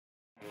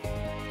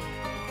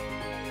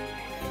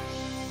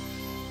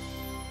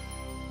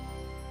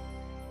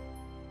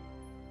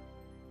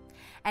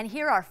And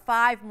here are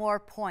 5 more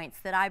points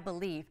that I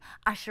believe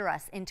usher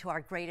us into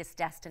our greatest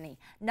destiny.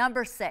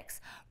 Number 6,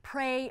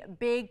 pray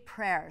big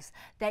prayers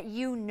that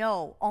you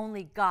know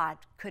only God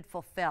could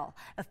fulfill.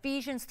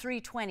 Ephesians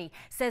 3:20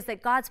 says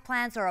that God's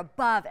plans are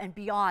above and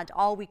beyond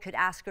all we could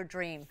ask or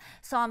dream.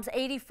 Psalms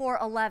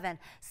 84:11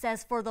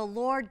 says, "For the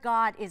Lord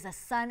God is a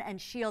sun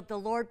and shield. The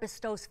Lord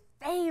bestows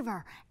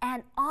favor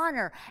and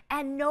honor,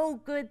 and no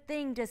good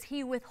thing does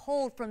he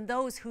withhold from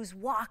those whose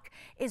walk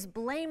is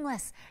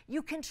blameless."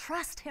 You can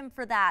trust him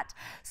for that.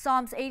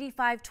 Psalms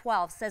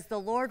 85:12 says, "The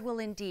Lord will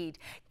indeed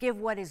give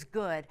what is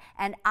good,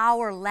 and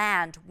our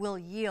land will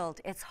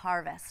yield its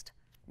harvest."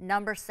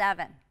 Number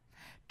 7,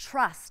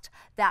 trust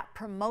that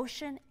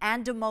promotion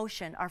and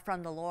demotion are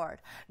from the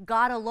Lord.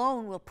 God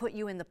alone will put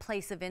you in the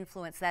place of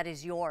influence that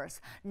is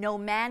yours. No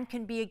man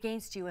can be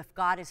against you if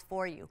God is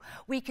for you.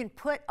 We can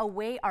put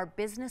away our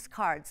business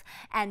cards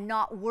and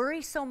not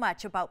worry so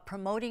much about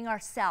promoting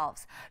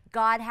ourselves.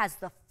 God has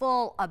the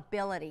full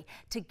ability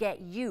to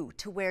get you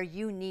to where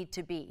you need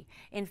to be.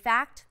 In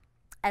fact,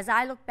 as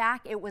I look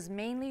back, it was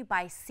mainly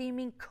by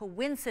seeming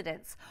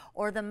coincidence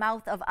or the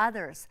mouth of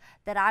others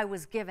that I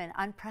was given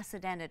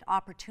unprecedented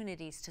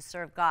opportunities to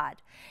serve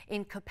God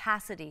in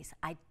capacities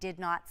I did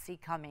not see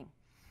coming.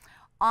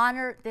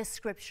 Honor this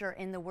scripture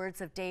in the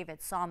words of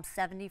David, Psalm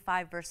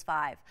 75, verse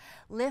 5.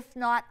 "Lift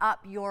not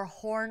up your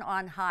horn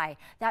on high."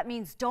 That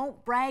means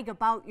don't brag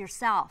about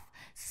yourself.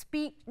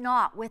 "Speak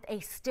not with a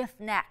stiff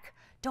neck."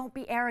 Don't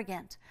be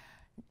arrogant.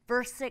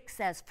 Verse 6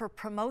 says, "For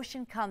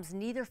promotion comes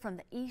neither from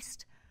the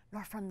east,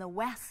 nor from the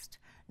west,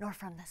 nor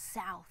from the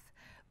south.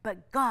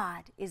 But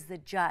God is the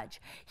judge.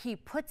 He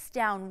puts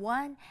down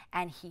one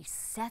and he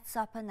sets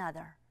up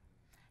another."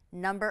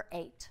 Number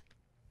 8,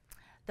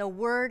 the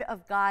Word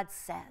of God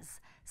says,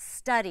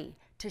 "Study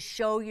to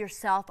show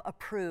yourself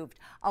approved,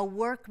 a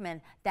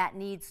workman that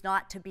needs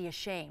not to be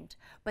ashamed."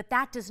 But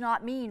that does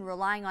not mean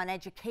relying on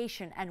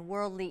education and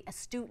worldly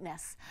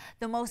astuteness.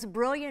 The most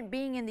brilliant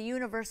being in the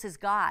universe is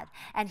God,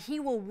 and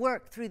he will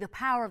work through the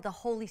power of the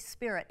Holy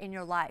Spirit in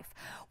your life.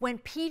 When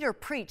Peter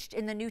preached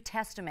in the New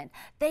Testament,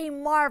 they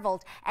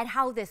marveled at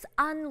how this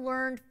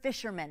unlearned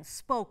fisherman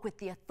spoke with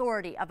the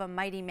authority of a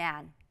mighty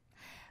man.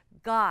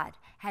 God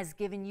has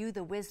given you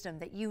the wisdom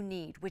that you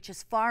need, which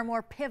is far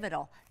more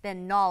pivotal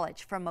than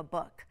knowledge from a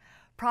book.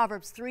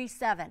 Proverbs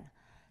 3:7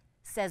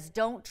 says,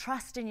 "Don't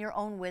trust in your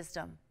own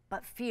wisdom,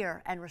 but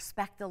fear and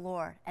respect the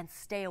Lord and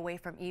stay away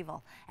from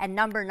evil." And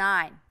number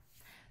 9,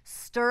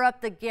 stir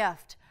up the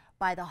gift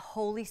by the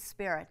Holy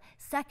Spirit.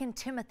 2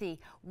 Timothy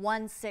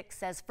 1:6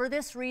 says, "For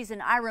this reason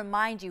I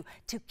remind you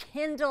to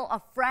kindle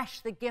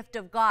afresh the gift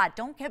of God."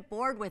 Don't get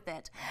bored with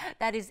it.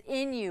 "That is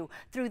in you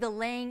through the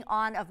laying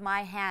on of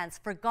my hands.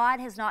 For God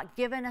has not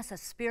given us a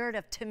spirit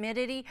of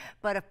timidity,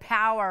 but of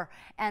power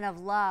and of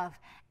love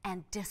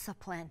and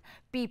discipline."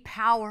 Be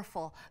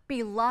powerful,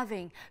 be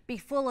loving, be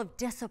full of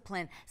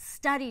discipline.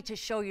 Study to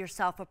show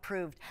yourself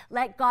approved.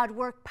 Let God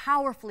work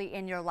powerfully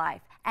in your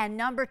life. And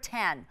number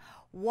 10,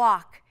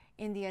 walk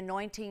in the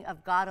anointing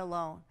of God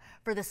alone.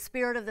 For the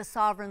Spirit of the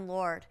Sovereign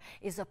Lord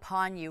is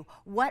upon you.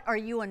 What are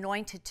you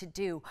anointed to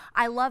do?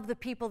 I love the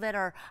people that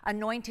are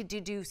anointed to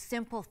do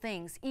simple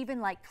things, even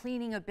like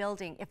cleaning a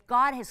building. If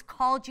God has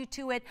called you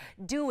to it,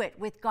 do it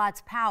with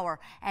God's power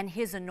and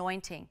his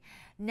anointing.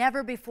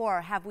 Never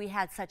before have we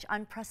had such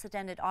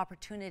unprecedented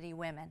opportunity,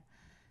 women,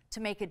 to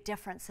make a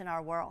difference in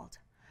our world.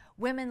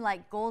 Women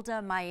like Golda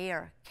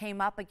Meir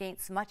came up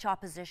against much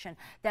opposition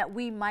that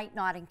we might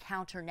not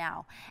encounter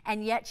now.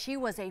 And yet she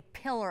was a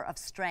pillar of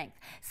strength,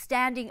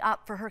 standing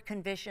up for her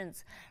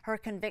convictions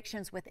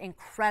with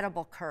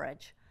incredible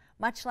courage.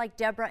 Much like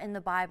Deborah in the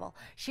Bible,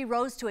 she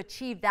rose to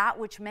achieve that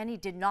which many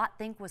did not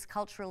think was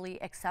culturally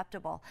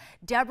acceptable.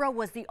 Deborah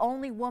was the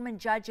only woman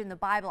judge in the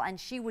Bible, and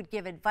she would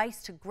give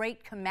advice to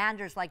great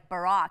commanders like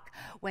Barak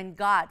when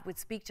God would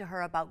speak to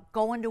her about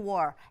going to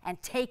war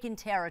and taking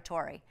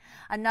territory.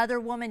 Another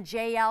woman,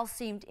 Jael,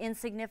 seemed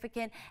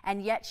insignificant,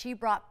 and yet she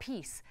brought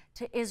peace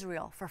to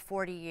Israel for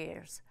 40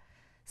 years.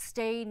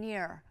 Stay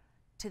near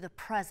to the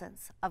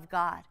presence of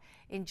God.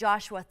 In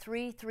Joshua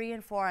 3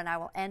 and 4, and I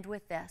will end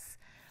with this,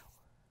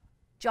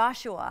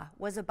 Joshua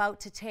was about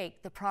to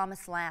take the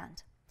promised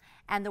land.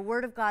 And the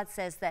Word of God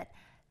says that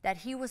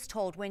he was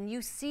told, "When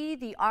you see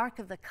the Ark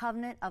of the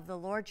Covenant of the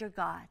Lord your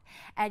God,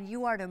 and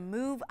you are to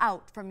move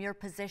out from your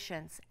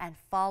positions and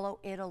follow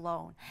it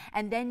alone.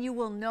 And then you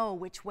will know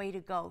which way to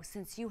go,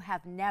 since you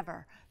have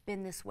never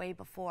been this way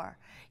before."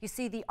 You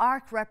see, the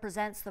Ark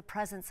represents the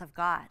presence of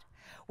God.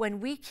 When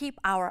we keep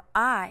our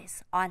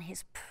eyes on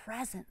his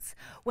presence,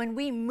 when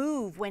we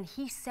move when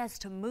he says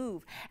to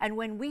move, and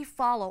when we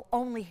follow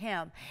only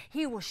him,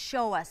 he will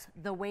show us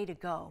the way to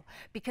go,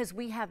 because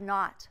we have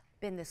not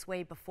been this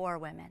way before,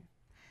 women.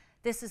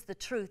 This is the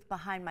truth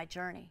behind my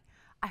journey.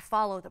 I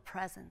follow the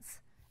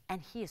presence,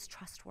 and He is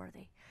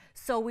trustworthy.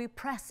 So we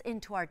press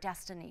into our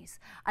destinies,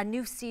 a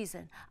new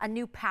season, a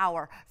new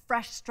power,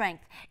 fresh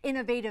strength,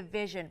 innovative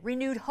vision,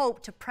 renewed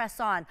hope to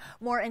press on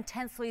more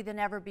intensely than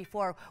ever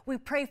before. We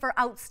pray for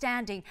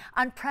outstanding,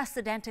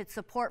 unprecedented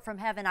support from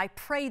heaven. I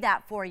pray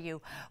that for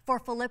you. For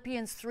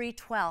Philippians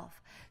 3:12,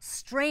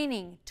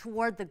 straining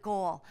toward the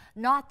goal,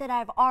 not that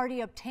I've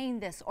already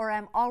obtained this or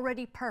am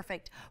already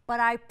perfect, but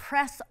I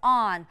press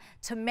on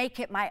to make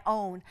it my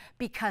own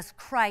because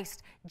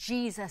Christ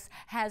Jesus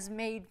has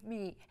made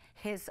me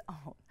His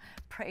own.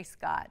 Praise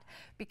God.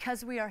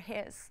 Because we are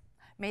His,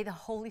 may the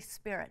Holy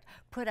Spirit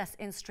put us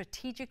in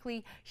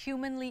strategically,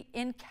 humanly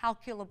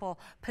incalculable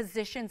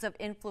positions of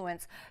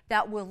influence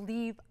that will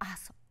leave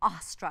us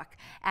awestruck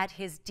at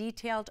His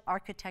detailed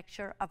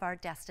architecture of our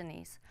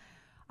destinies.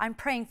 I'm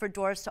praying for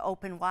doors to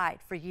open wide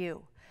for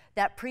you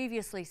that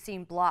previously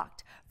seemed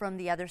blocked from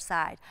the other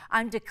side.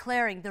 I'm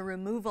declaring the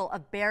removal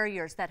of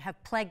barriers that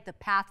have plagued the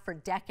path for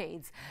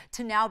decades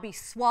to now be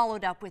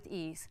swallowed up with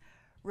ease,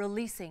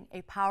 releasing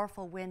a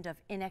powerful wind of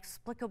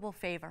inexplicable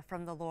favor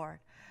from the Lord.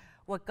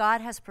 What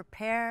God has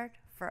prepared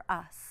for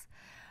us,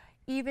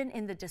 even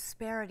in the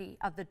disparity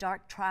of the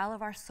dark trial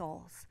of our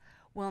souls,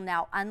 will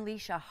now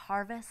unleash a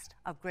harvest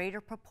of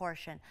greater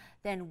proportion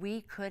than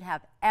we could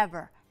have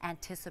ever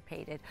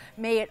anticipated.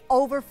 May it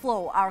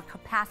overflow our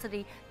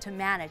capacity to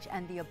manage,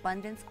 and the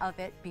abundance of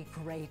it be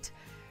great.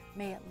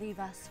 May it leave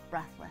us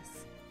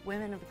breathless.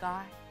 Women of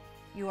God,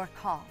 you are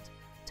called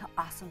to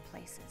awesome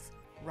places.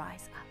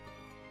 Rise up.